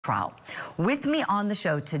Trial. With me on the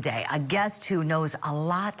show today, a guest who knows a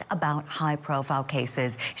lot about high-profile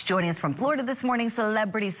cases. He's joining us from Florida this morning,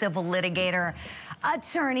 celebrity civil litigator,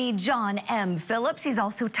 attorney John M. Phillips. He's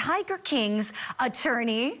also Tiger King's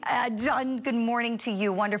attorney. John, good morning to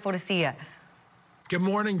you. Wonderful to see you. Good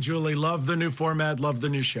morning, Julie. Love the new format, love the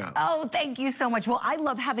new show. Oh, thank you so much. Well, I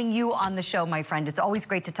love having you on the show, my friend. It's always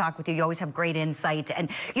great to talk with you. You always have great insight. And,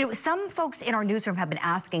 you know, some folks in our newsroom have been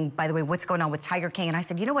asking, by the way, what's going on with Tiger King? And I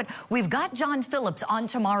said, you know what? We've got John Phillips on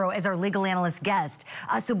tomorrow as our legal analyst guest.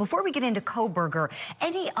 So before we get into Kohberger,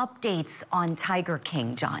 any updates on Tiger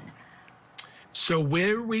King, John? So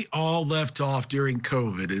where we all left off during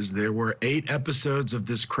COVID is there were 8 episodes of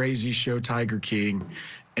this crazy show, Tiger King,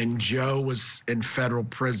 and Joe was in federal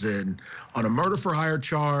prison on a murder for hire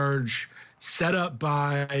charge set up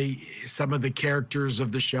by some of the characters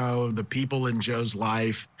of the show, the people in Joe's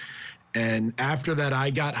life. And after that,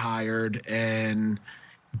 I got hired, and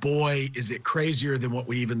boy, is it crazier than what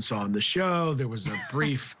we even saw in the show. There was a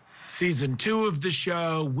brief season 2 of the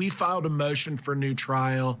show. We filed a motion for new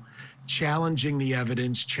trial, challenging the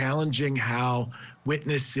evidence, challenging how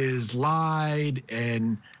witnesses lied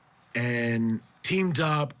and teamed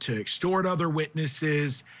up to extort other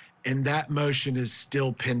witnesses, and that motion is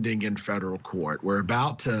still pending in federal court. We're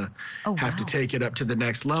about to have to take it up to the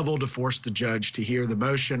next level to force the judge to hear the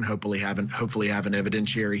motion, hopefully have an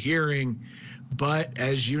evidentiary hearing. But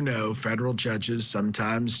as you know, federal judges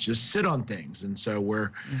sometimes just sit on things, and so we're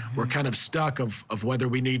kind of stuck of whether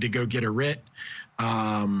we need to go get a writ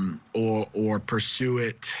or pursue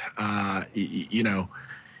it, you know,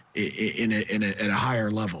 at a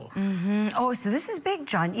higher level. Oh, so this is big,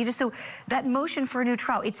 John. So that motion for a new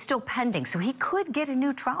trial, it's still pending. So he could get a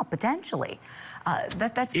new trial potentially.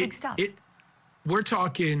 That's big stuff. We're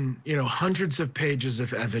talking, you know, hundreds of pages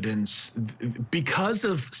of evidence. Because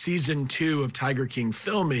of season 2 of Tiger King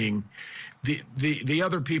filming, the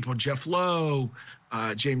other people, Jeff Lowe,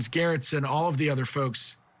 James Garrettson, all of the other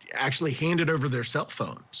folks actually handed over their cell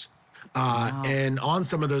phones. And on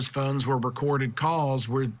some of those phones were recorded calls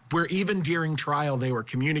where even during trial they were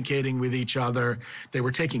communicating with each other. They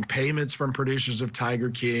were taking payments from producers of Tiger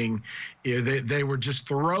King. You know, they were just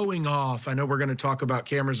throwing off. I know we're going to talk about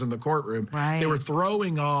cameras in the courtroom. Right. They were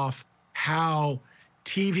throwing off how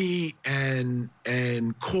TV and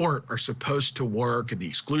court are supposed to work, and the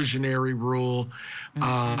exclusionary rule,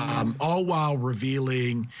 all while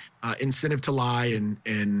revealing incentive to lie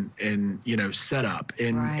and you know, setup.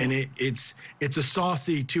 And it's a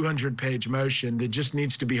saucy 200-page motion that just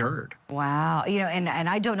needs to be heard. Wow. You know, and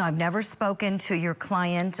I don't know, I've never spoken to your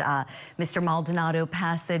client, Mr. Maldonado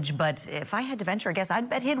Passage, but if I had to venture a guess, I'd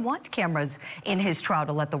bet he'd want cameras in his trial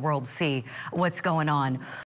to let the world see what's going on.